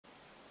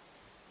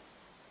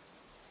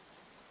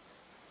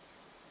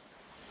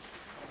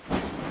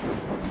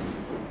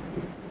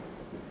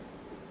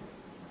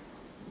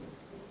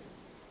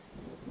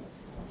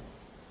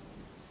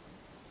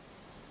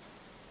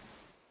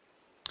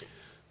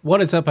What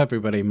is up,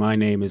 everybody? My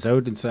name is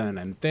Odinson,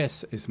 and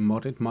this is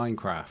Modded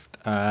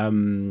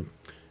Minecraft.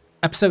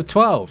 Episode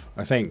 12,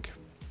 I think.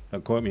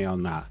 Don't quote me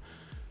on that.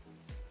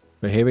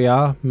 But here we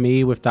are,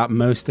 me with that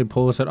most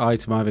important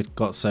item I've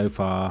got so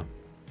far.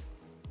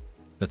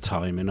 The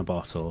time in a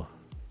bottle.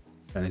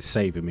 And it's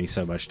saving me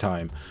so much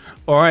time.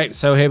 Alright,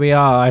 so here we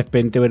are. I've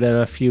been doing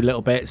a few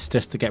little bits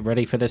just to get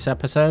ready for this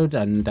episode.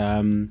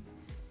 And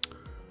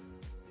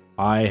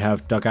I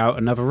have dug out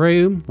another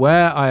room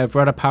where I have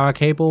run a power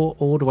cable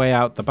all the way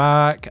out the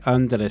back,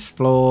 under this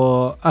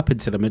floor, up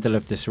into the middle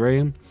of this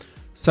room,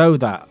 so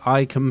that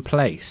I can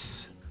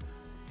place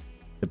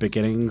the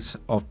beginnings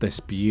of this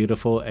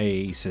beautiful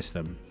AE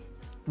system.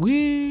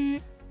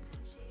 Whee!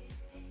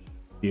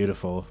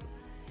 Beautiful.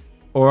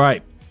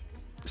 Alright,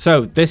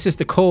 so this is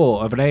the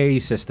core of an AE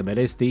system. It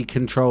is the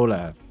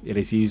controller. It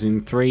is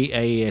using 3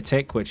 AE a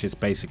tick, which is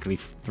basically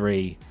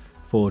 3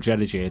 forge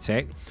energy a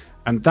tick.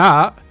 And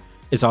that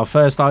is our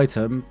first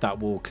item that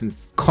will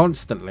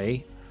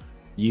constantly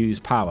use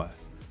power.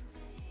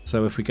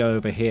 So if we go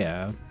over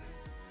here,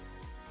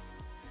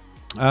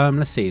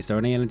 let's see, is there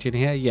any energy in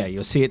here? Yeah,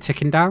 you'll see it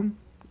ticking down.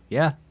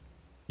 Yeah.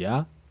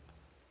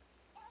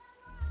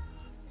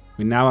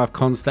 We now have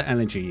constant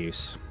energy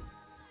use.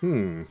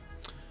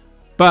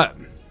 But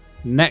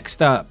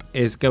next up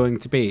is going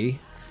to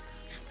be,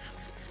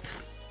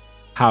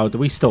 how do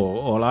we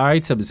store all our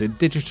items in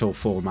digital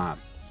format?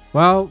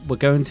 Well, we're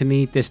going to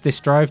need this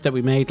disk drive that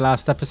we made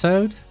last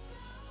episode,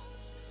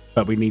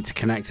 but we need to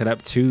connect it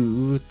up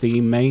to the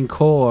main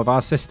core of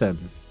our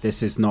system.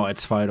 This is not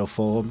its final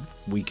form.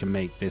 We can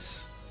make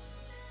this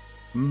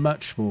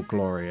much more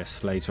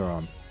glorious later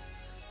on.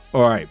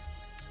 All right.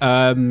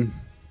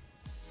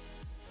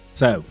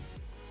 So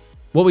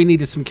what we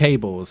need is some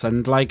cables,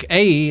 and like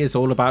AE is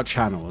all about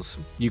channels.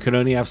 You can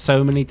only have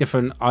so many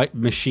different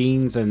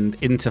machines and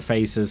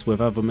interfaces with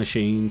other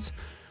machines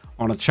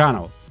on a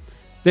channel.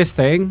 This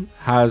thing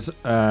has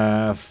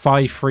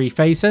 5 free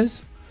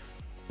faces,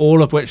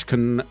 all of which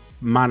can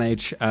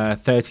manage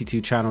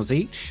 32 channels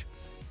each.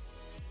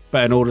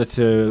 But in order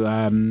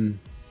to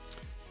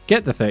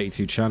get the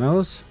 32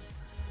 channels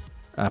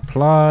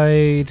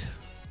applied,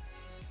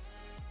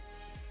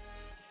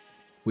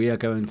 we are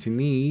going to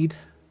need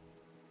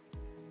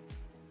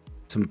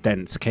some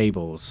dense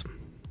cables.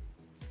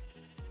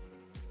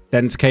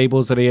 Dense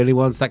cables are the only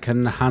ones that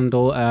can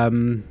handle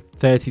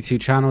 32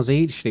 channels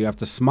each. You have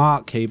the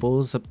smart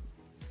cables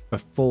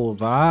before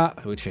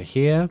that, which are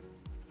here,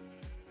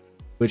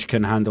 which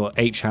can handle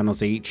 8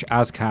 channels each,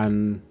 as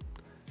can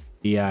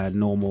the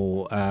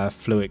normal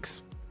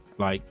fluix,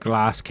 like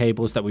glass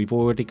cables that we've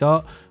already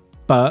got.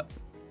 But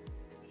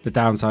the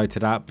downside to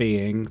that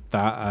being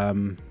that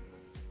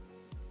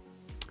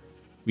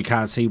we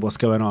can't see what's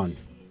going on.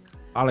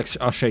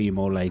 I'll show you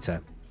more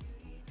later.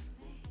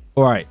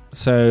 Alright,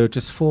 so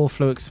just 4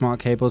 fluix smart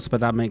cables, but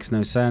that makes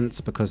no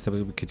sense because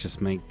we could just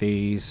make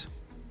these.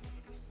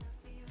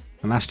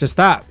 And that's just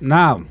that.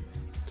 Now,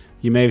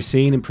 you may have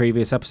seen in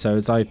previous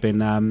episodes, I've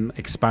been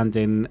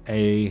expanding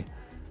a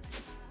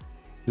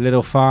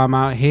little farm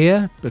out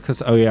here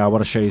because, oh yeah, I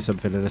want to show you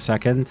something in a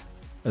second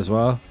as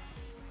well.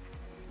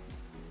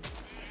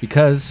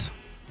 Because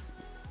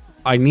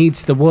I need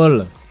the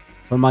wool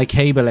for my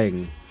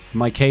cabling, for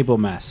my cable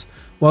mess.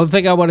 One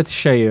thing I wanted to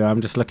show you, I'm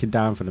just looking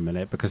down for a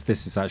minute because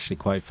this is actually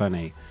quite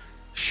funny.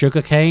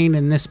 Sugarcane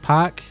in this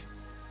pack.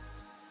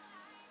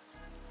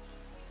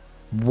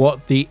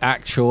 What the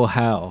actual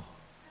hell?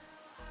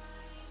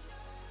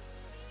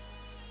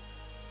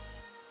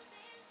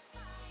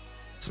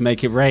 Let's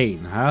make it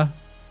rain, huh?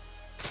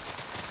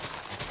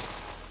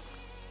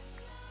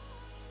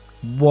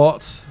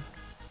 What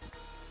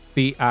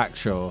the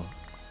actual?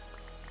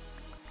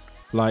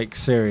 Like,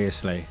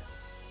 seriously.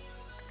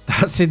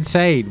 That's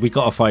insane. We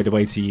gotta find a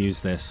way to use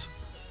this.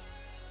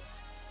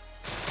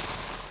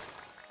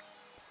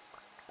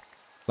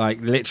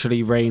 Like,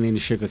 literally raining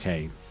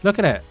sugarcane. Look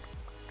at it.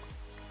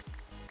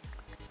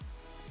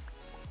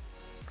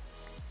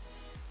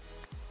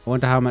 I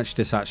wonder how much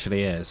this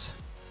actually is.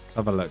 Let's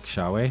have a look,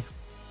 shall we?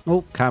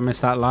 Oh, can't miss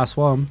that last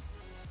one.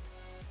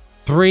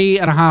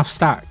 3.5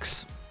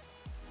 stacks.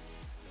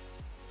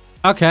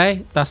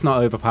 Okay, that's not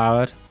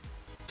overpowered.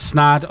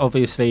 Snad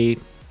obviously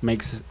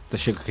makes the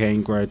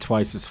sugarcane grow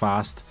twice as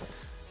fast.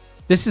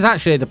 This is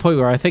actually at the point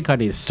where I think I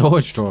need a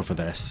storage drawer for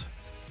this.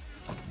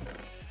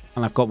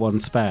 And I've got one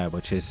spare,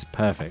 which is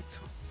perfect.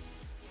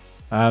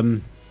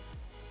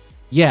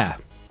 Yeah.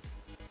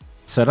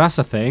 So that's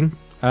a thing.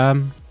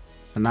 And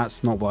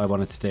that's not what I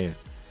wanted to do.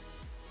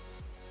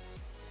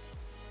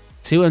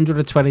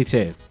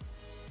 222.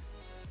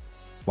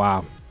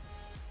 Wow.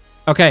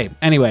 Okay,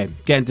 anyway,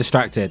 getting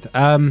distracted.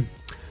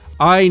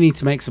 I need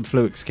to make some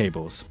fluix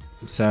cables.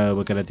 So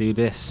we're going to do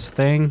this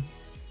thing.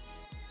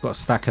 Got a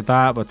stack of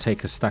that. We'll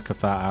take a stack of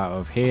that out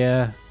of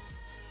here.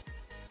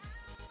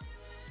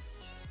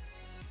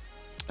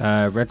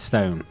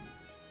 Redstone.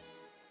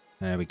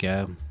 There we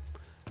go.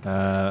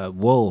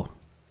 Wool.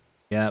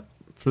 Yep.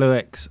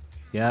 Fluix.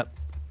 Yep.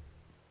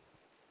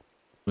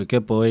 We're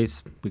good,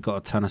 boys. We got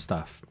a ton of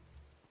stuff.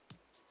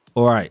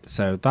 Alright,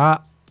 so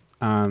that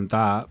And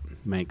that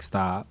makes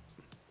that.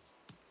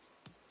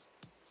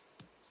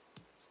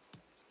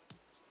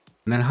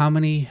 And then how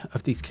many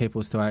of these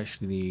cables do I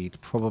actually need?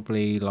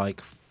 Probably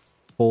like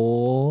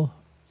 4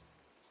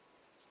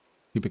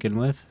 to begin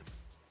with.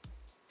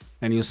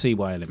 And you'll see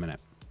why in a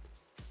minute.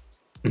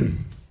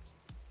 And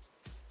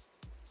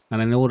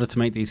in order to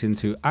make these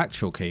into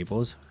actual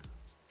cables,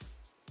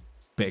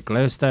 bit of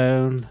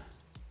glowstone,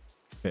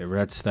 bit of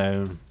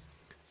redstone,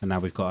 and now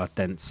we've got our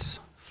dense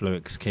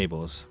fluix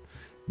cables.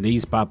 And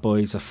these bad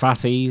boys are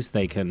fatties.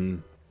 They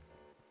can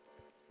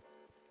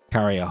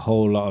carry a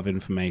whole lot of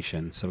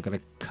information. So we're going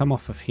to come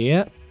off of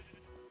here.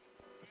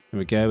 There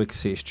we go. We can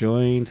see it's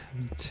joined.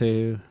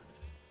 2.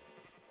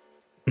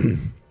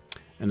 And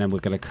then we're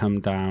going to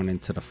come down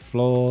into the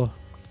floor.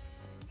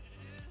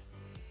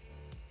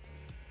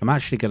 I'm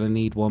actually going to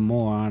need one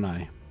more, aren't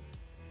I?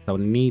 So I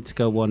need to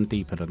go one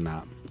deeper than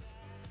that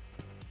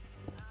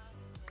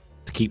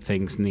to keep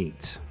things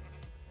neat.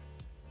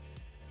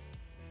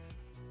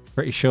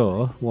 Pretty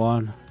sure.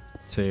 1,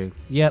 2.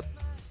 Yep.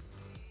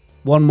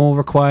 One more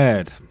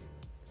required.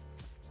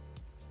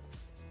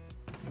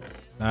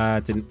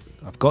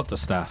 I've got the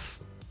stuff.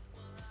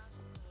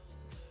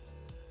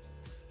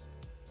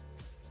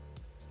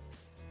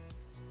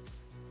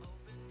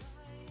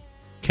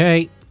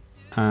 Okay.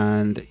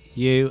 And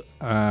you,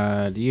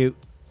 and you,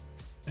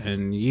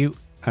 and you.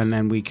 And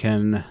then we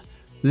can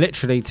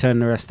literally turn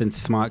the rest into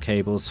smart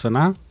cables for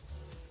now.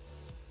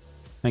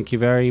 Thank you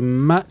very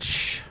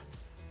much.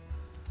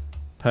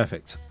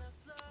 Perfect.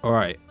 All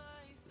right.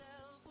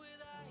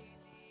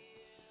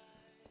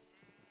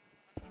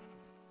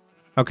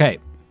 Okay.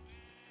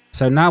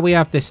 So now we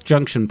have this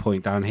junction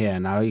point down here.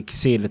 Now you can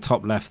see in the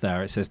top left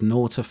there, it says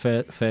 0 to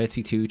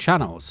 32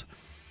 channels.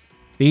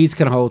 These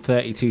can hold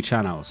 32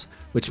 channels,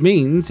 which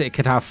means it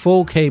could have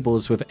 4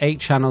 cables with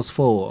 8 channels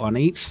full on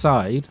each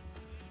side,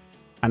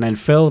 and then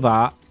fill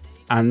that,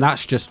 and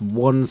that's just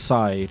one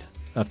side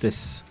of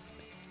this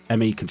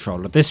ME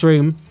controller. This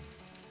room,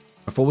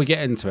 before we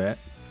get into it,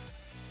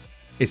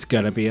 it's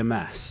gonna be a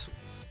mess.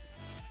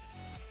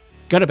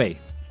 Gonna be,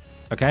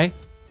 okay?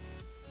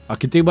 I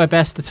can do my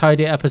best to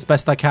tidy it up as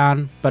best I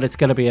can, but it's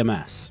gonna be a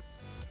mess.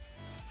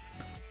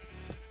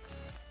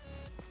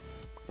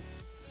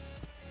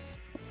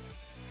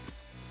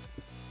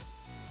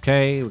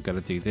 Okay, we're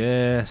gonna do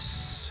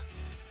this.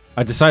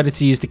 I decided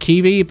to use the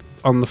kiwi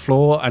on the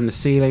floor and the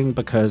ceiling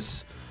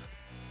because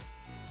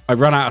I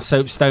ran out of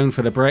soapstone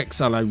for the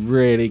bricks and I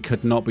really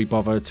could not be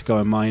bothered to go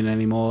and mine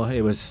anymore.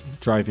 It was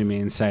driving me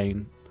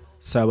insane.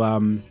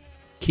 So,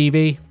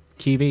 kiwi,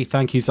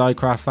 thank you,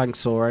 Zycraft, thanks,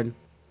 Soren.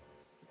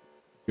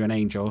 You're an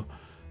angel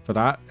for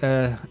that.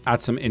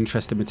 Add some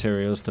interesting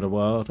materials to the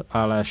world.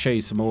 I'll show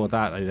you some more of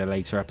that in a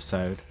later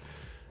episode.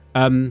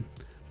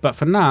 But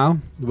for now,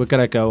 we're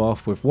going to go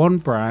off with one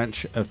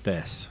branch of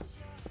this.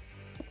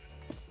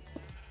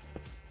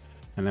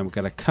 And then we're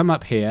going to come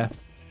up here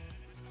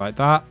like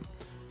that.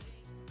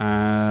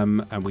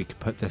 And we can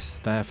put this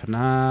there for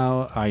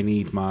now. I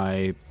need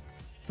my,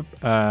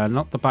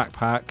 not the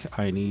backpack.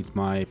 I need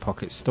my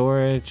pocket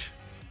storage.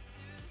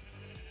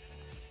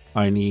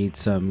 I need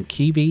some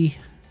kiwi.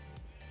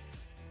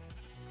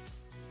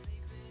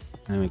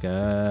 There we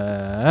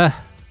go.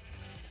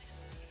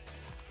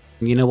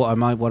 You know what I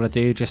might want to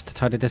do just to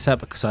tidy this up,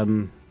 because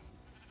I'm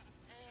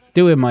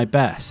doing my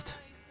best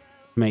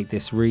to make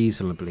this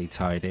reasonably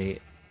tidy.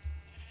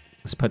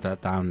 Let's put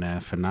that down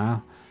there for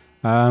now.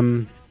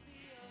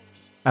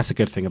 That's a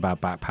good thing about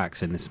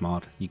backpacks in this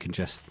mod. You can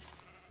just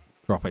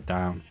drop it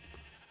down.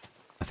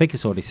 I think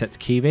it's already set to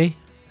kiwi.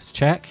 Let's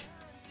check.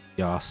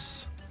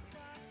 Yes.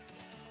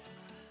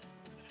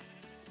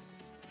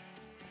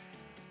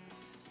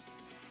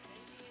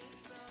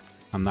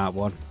 And that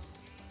one.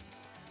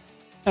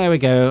 There we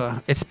go.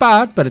 It's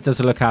bad, but it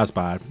doesn't look as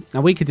bad.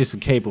 Now we could do some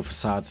cable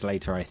facades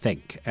later, I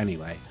think,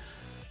 anyway.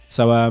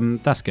 So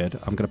that's good.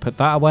 I'm going to put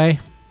that away.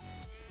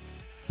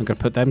 I'm going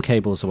to put them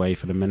cables away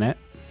for the minute.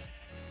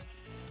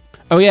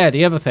 Oh yeah,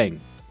 the other thing.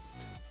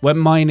 When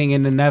mining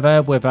in the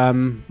nether with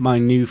my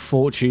new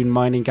fortune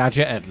mining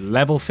gadget at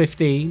level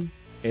 15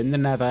 in the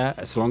nether,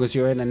 as long as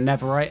you're in a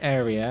netherite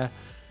area,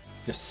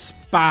 just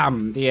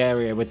spam the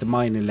area with the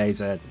mining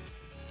laser.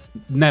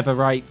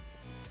 Netherite,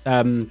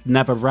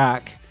 nether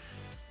rack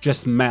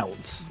just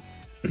melts,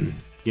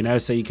 you know,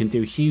 so you can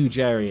do huge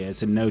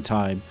areas in no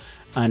time.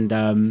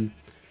 And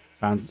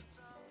found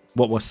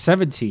what was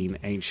 17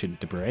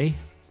 ancient debris.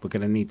 We're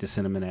going to need this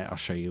in a minute. I'll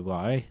show you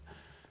why.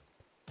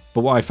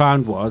 But what I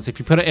found was, if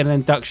you put it in an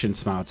induction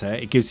smelter,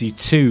 it gives you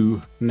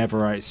 2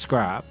 netherite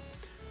scrap.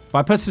 But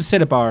I put some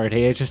cinnabar in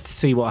here just to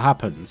see what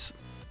happens,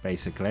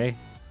 basically.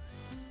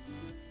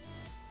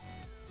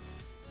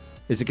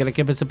 Is it going to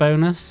give us a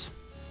bonus?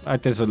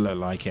 It doesn't look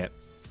like it.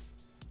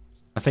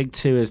 I think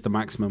 2 is the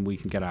maximum we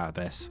can get out of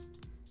this.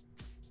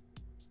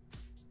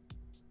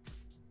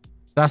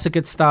 That's a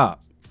good start.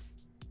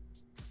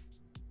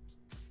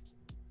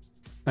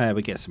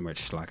 We get some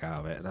rich slag out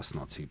of it. That's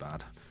not too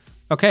bad.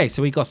 Okay,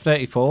 so we got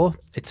 34.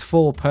 It's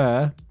 4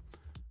 per.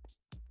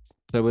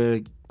 So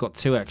we got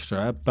 2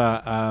 extra.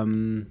 But I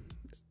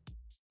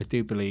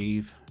do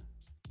believe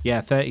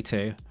Yeah,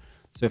 32.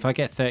 So if I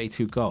get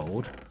 32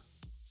 gold,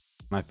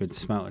 and I've been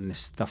smelting this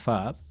stuff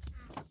up,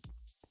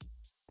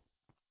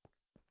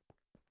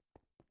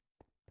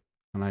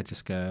 and I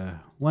just go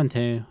 1,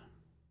 2,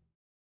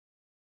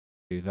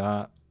 do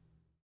that,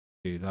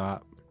 do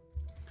that.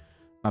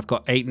 I've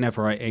got 8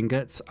 netherite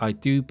ingots. I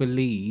do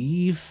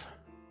believe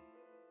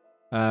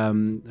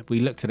we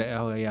looked at it.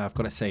 Oh yeah, I've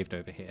got it saved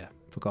over here.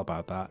 Forgot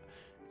about that.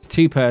 It's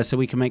 2 per, so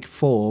we can make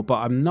 4, but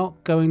I'm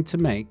not going to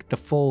make the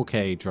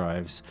 4K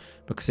drives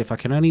because if I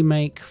can only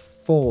make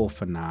 4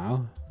 for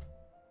now,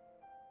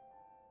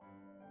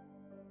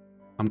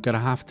 I'm gonna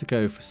have to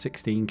go for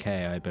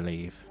 16K, I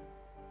believe.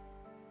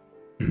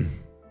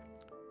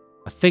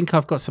 I think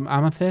I've got some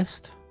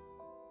amethyst.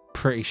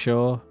 Pretty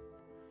sure.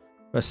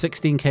 But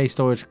 16K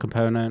storage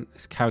component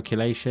is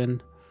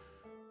calculation.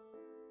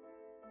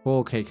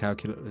 4K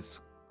calculus.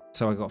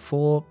 So I got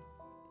 4.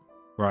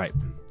 Right.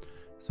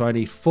 So I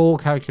need 4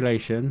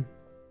 calculation.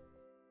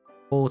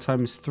 4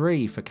 times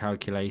 3 for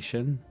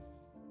calculation.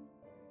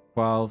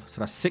 12.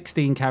 So that's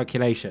 16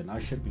 calculation. I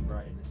should be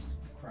writing this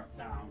crap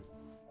down.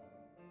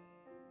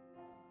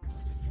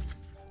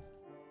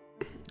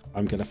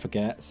 I'm going to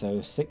forget.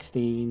 So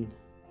 16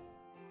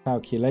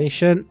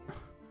 calculation.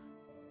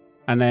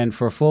 And then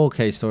for a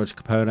 4K storage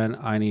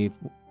component, I need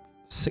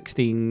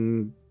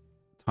 16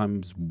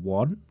 times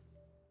 1.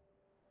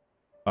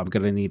 I'm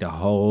going to need a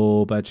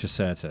whole bunch of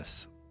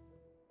Certus.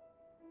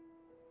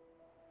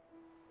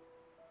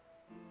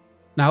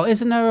 Now,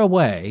 isn't there a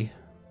way?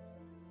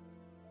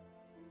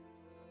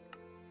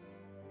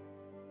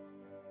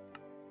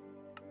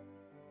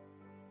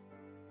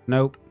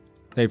 Nope.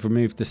 They've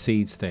removed the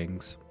seeds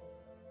things.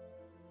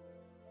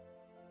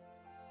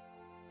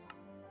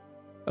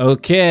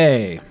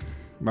 Okay.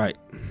 Right.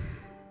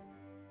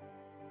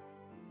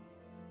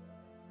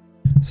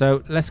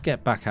 So let's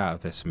get back out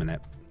of this a minute.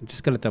 I'm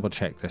just going to double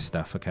check this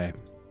stuff, okay?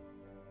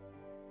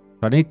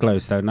 I need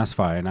glowstone, that's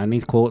fine. I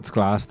need quartz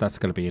glass, that's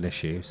going to be an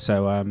issue.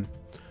 So I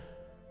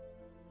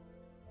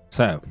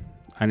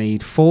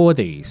need 4 of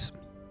these,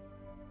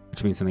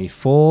 which means I need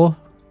 4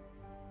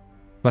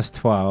 plus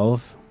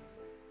 12,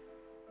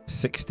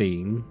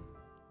 16.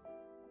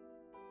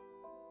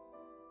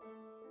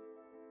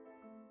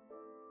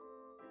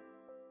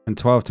 And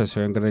 12 times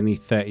 3, I'm going to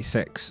need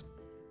 36.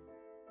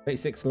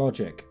 36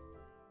 logic.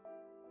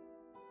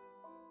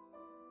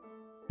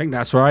 I think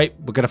that's right.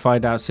 We're going to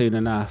find out soon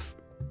enough.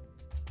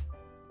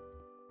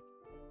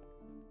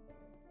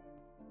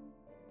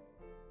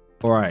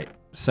 Alright,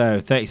 so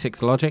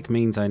 36 logic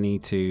means I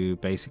need to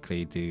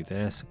basically do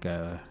this.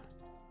 Go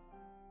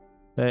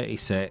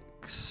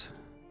 36.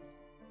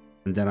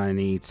 And then I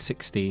need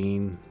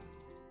 16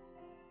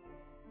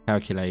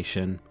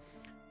 calculation.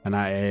 And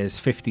that is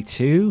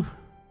 52.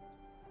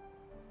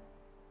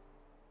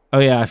 Oh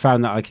yeah, I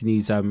found that I can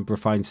use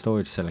refined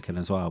storage silicon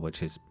as well,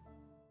 which is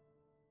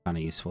kind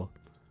of useful.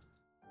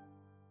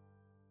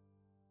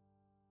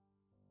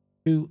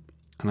 2,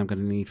 and I'm going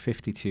to need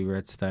 52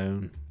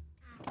 redstone.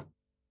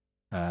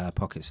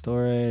 Pocket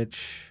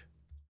storage.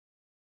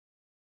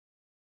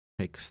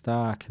 Take a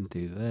stack and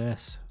do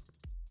this.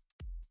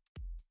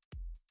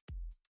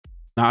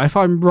 Now, if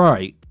I'm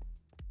right,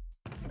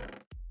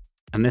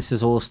 and this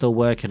is all still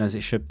working as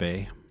it should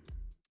be,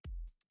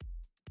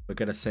 we're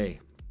going to see.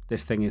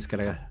 This thing is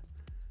going to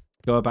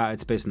go about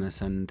its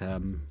business and,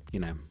 you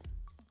know,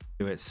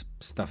 do its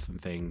stuff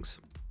and things.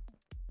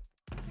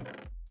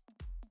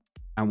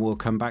 And we'll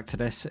come back to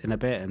this in a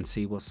bit and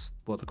see what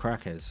the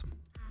crack is.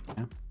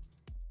 Yeah.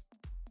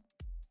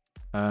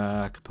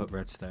 I could put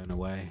redstone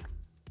away.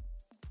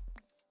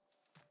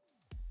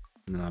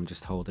 And then I'm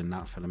just holding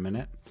that for a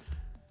minute.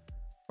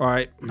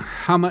 Alright,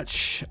 how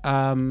much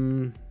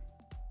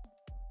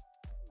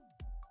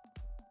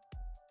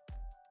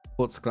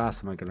quartz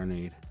glass am I going to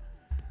need?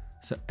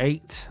 So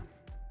 8,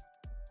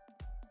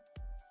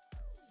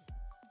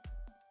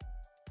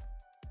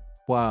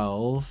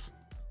 12,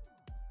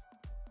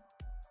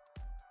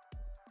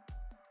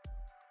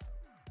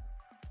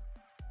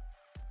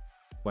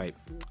 wait,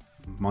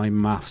 my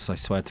maths, I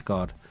swear to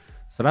God.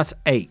 So that's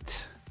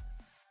 8.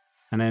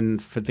 And then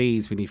for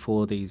these, we need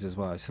 4 of these as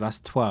well. So that's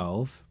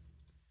 12.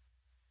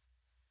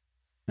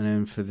 And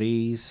then for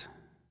these,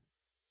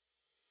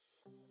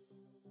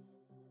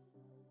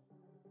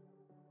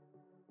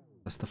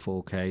 that's the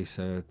 4K,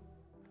 so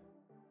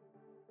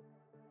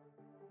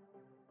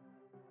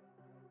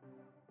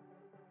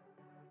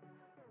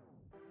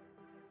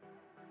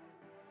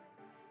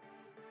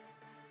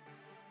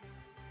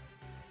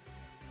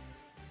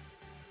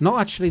not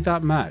actually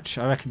that much.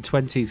 I reckon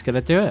 20 is going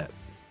to do it.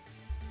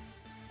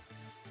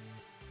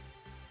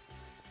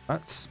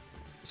 That's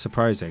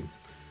surprising.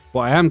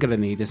 What I am going to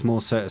need is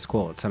more Certus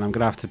quartz, and I'm going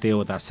to have to deal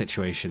with that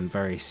situation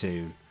very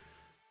soon.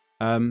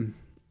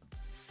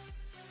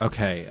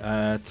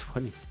 Okay,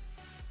 20.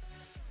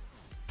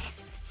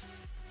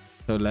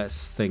 So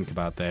let's think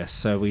about this.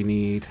 So we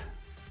need...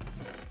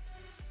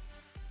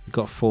 We've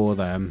got 4 of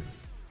them.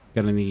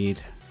 Going to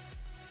need...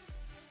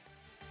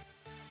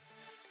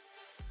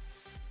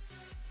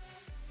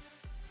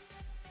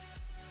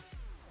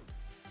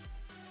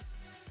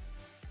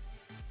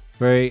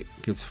 3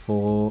 gives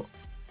 4.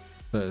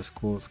 There's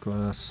quartz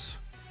glass.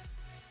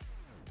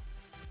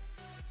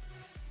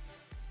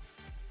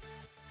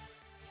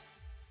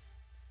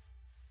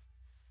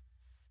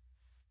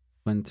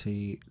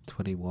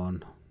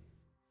 $20.21.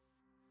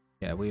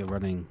 Yeah, we are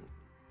running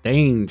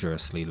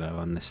dangerously low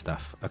on this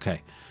stuff.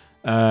 Okay.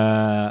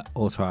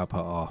 Auto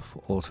output off.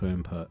 Auto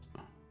input.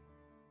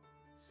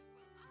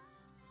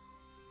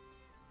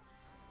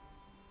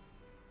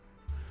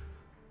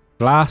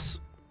 Glass.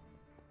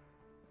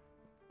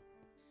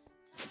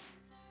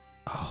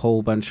 A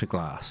whole bunch of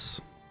glass.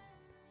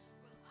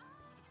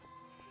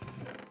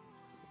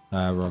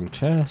 Wrong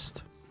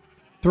chest.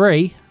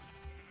 3.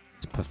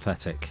 It's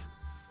pathetic.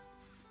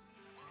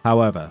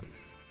 However,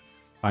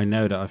 I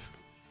know that I've...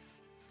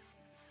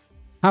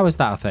 How is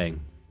that a thing?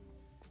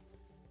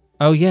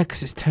 Oh yeah,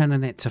 because it's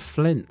turning it to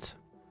flint.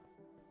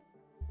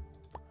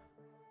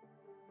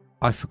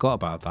 I forgot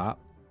about that.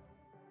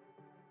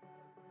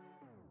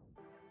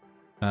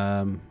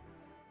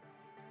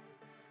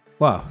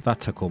 Well, that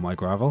took all my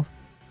gravel.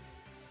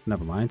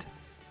 Never mind.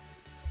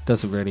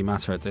 Doesn't really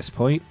matter at this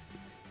point.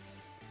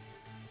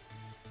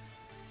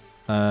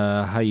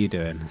 How you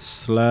doing?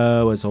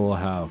 Slow as all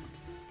hell.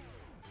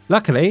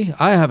 Luckily,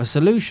 I have a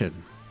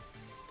solution.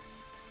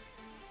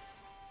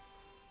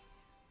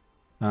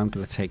 I'm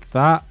going to take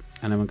that,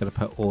 and then I'm going to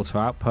put auto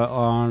output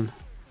on.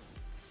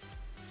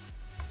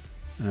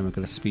 And then we're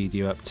going to speed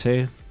you up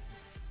too.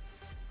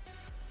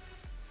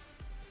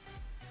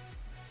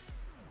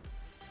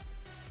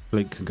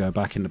 Blink can go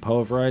back in the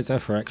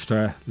pulverizer for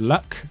extra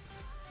luck.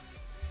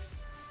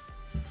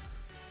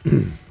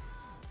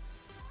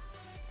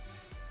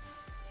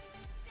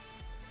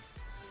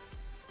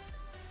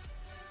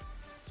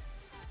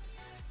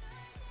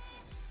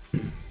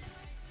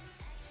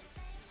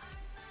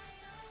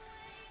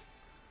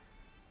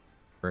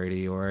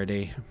 Brady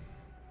already.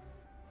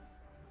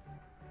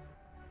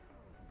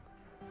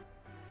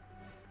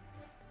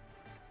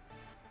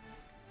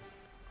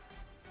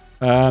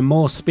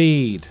 More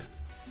speed.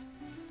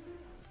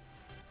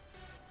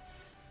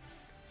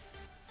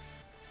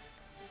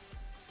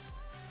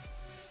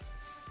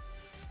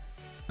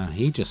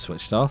 He just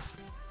switched off.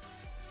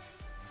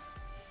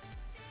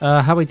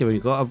 How are we doing? We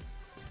got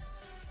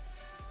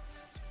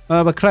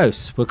a... we're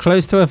close. We're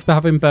close to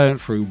having burnt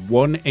through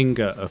 1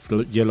 ingot of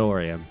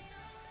Yellorium.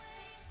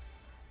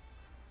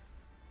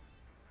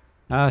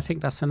 I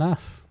think that's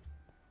enough.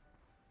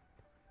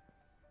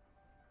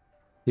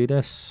 Do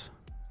this.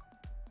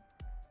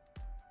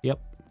 Yep.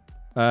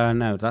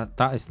 No,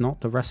 that is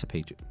not the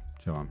recipe,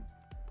 John.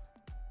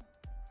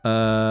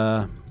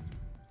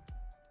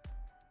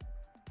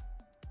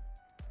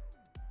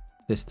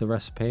 This the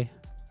recipe?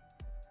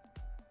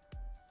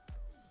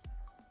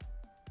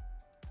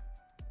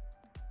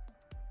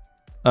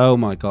 Oh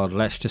my god,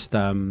 let's just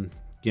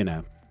you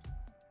know,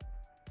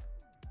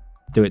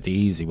 do it the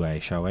easy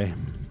way, shall we?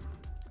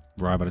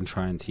 Rather than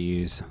trying to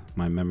use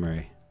my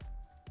memory.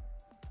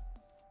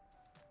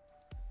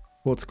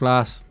 Quartz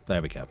glass,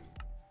 there we go.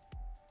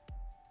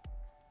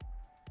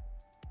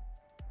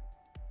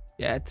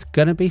 Yeah, it's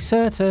gonna be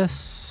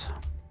Certus.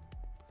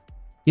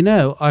 You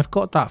know, I've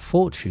got that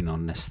fortune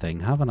on this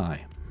thing, haven't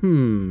I?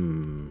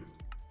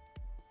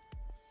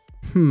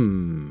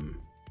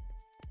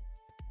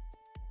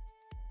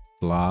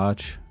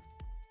 Large.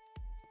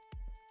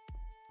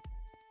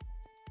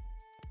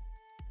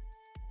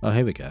 Oh,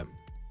 here we go.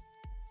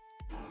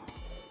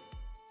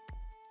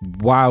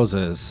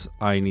 Wowzers.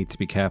 I need to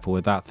be careful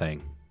with that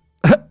thing.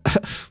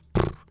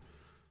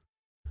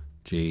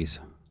 Jeez.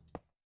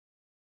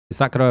 Is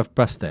that going to have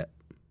bust it?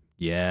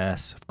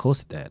 Yes, of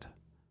course it did.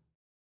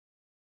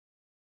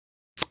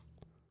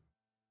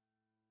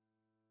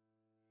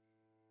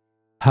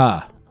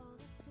 Huh.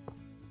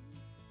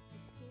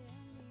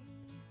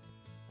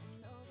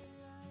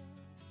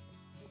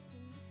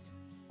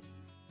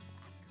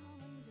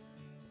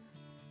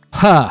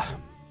 Huh.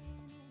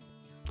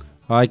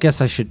 Well, I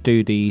guess I should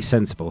do the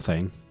sensible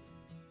thing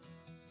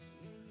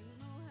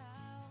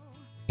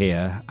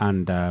here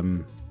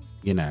and,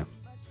 you know,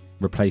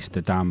 replace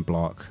the damn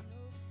block.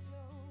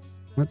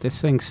 But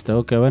this thing's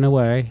still going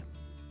away.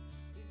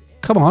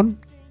 Come on.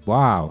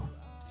 Wow.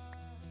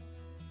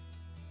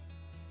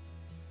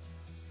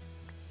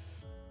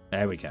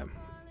 There we go.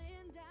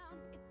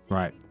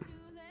 Right.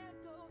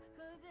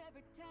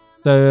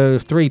 So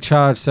 3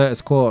 charged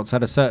Certus quartz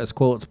at a Certus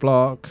quartz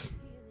block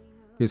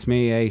gives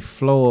me a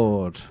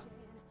flawed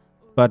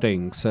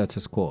budding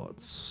Certus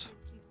quartz.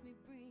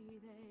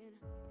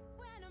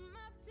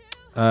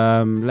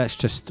 Let's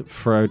just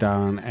throw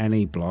down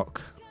any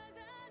block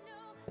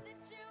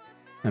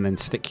and then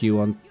stick you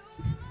on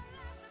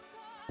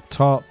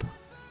top.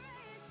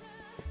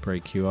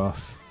 Break you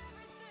off.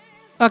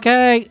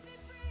 Okay.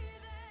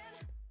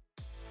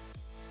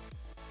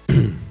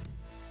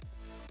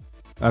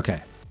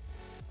 Okay.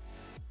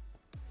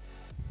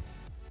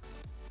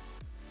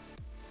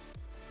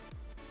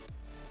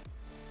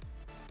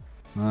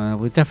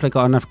 We've definitely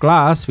got enough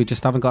glass. We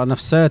just haven't got enough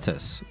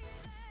Certus.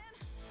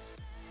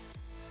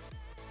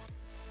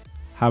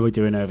 How are we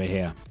doing over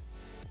here?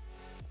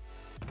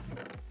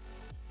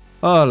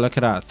 Oh, look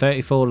at that.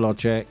 34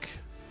 logic.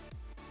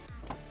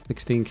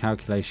 16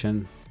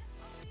 calculation.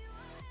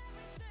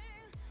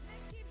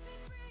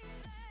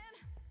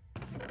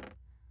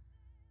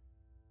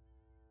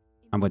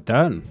 And we're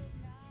done.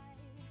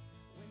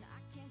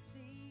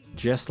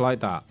 Just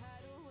like that.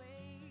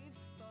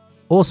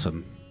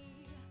 Awesome.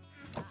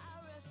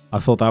 I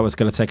thought that was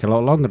going to take a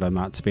lot longer than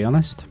that, to be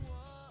honest.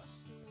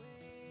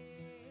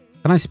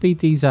 Can I speed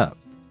these up?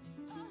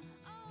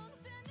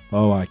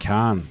 Oh, I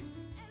can.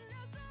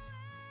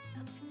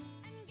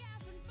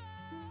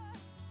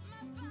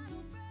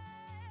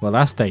 Well,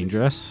 that's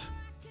dangerous.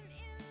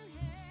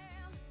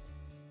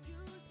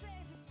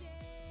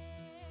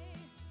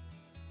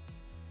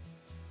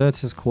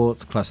 Certus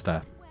quartz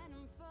cluster.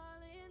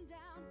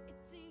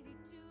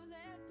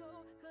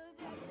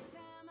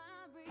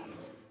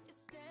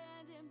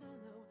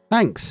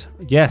 Thanks.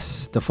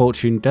 Yes, the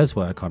fortune does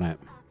work on it.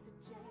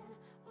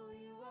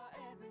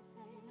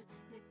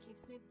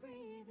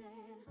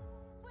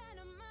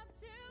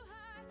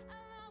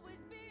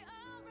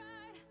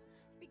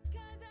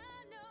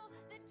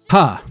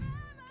 Ha! Huh.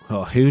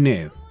 Oh, who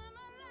knew?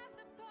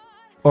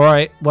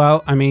 Alright,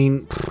 well, I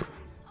mean...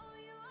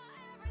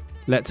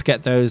 let's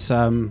get those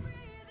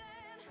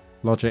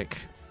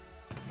logic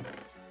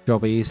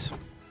jobbies.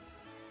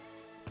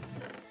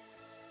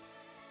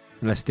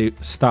 Let's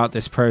start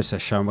this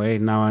process, shall we?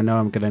 Now I know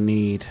I'm going to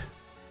need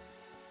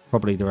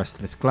probably the rest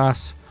of this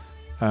glass.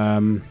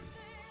 Probably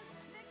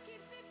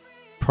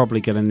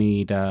going to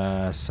need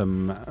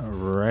some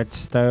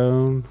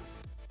redstone.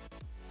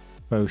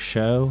 Faux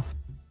show.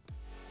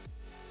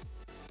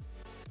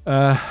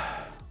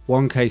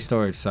 1K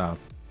storage cell.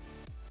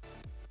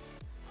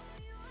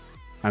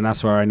 And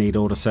that's where I need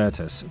all the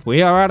Certus.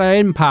 We are at an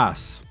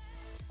impasse.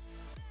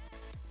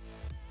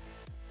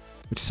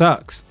 Which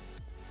sucks.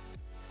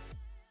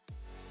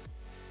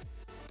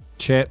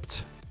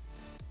 Chipped.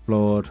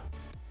 Floored.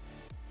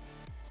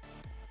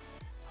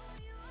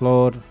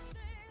 Floored.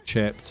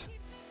 Chipped.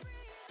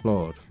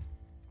 Floored.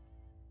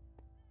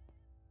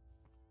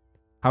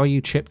 How are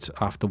you chipped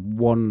after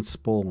one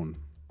spawn?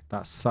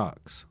 That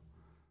sucks.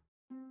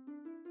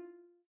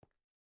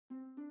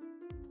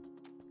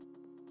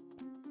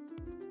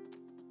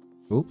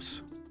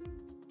 Oops.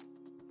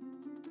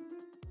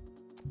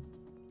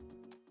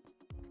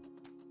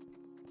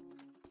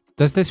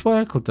 Does this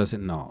work or does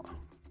it not?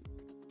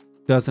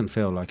 Doesn't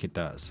feel like it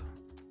does,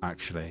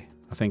 actually.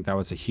 I think that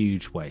was a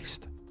huge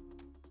waste.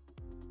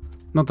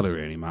 Not that it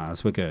really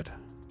matters, we're good.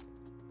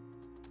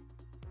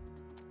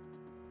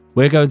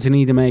 We're going to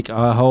need to make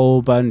a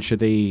whole bunch of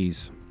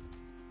these.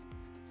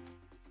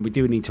 We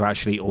do need to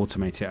actually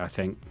automate it, I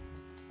think.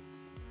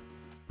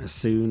 As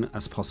soon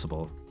as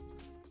possible.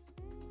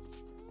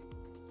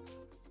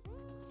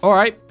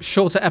 Alright,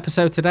 shorter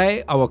episode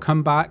today. I will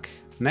come back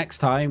next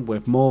time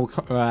with more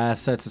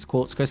Certus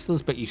quartz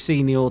crystals, but you've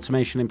seen the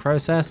automation in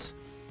process.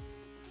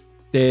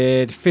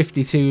 Did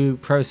 52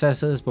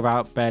 processors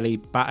without barely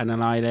batting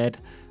an eyelid.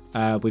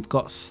 We've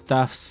got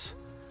stuffs.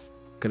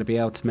 Going to be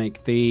able to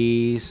make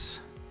these.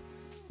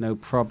 No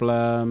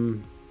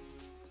problem.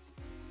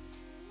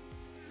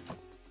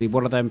 Need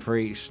one of them for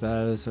each of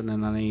those, and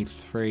then I need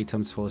 3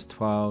 times 4 is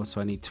 12, so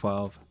I need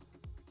 12.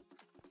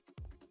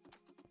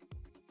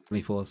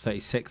 24,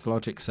 36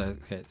 logic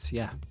circuits.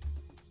 Yeah,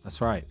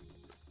 that's right.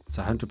 It's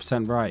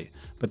 100% right.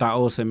 But that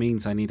also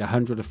means I need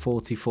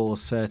 144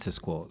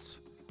 Certus quartz.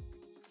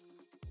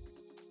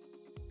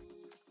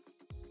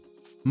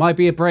 Might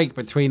be a break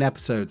between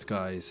episodes,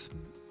 guys.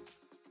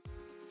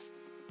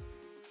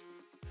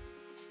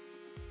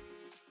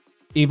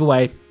 Either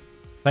way,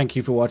 thank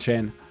you for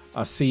watching.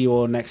 I'll see you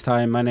all next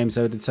time. My name's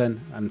Odinson,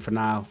 and for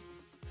now,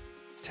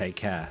 take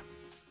care.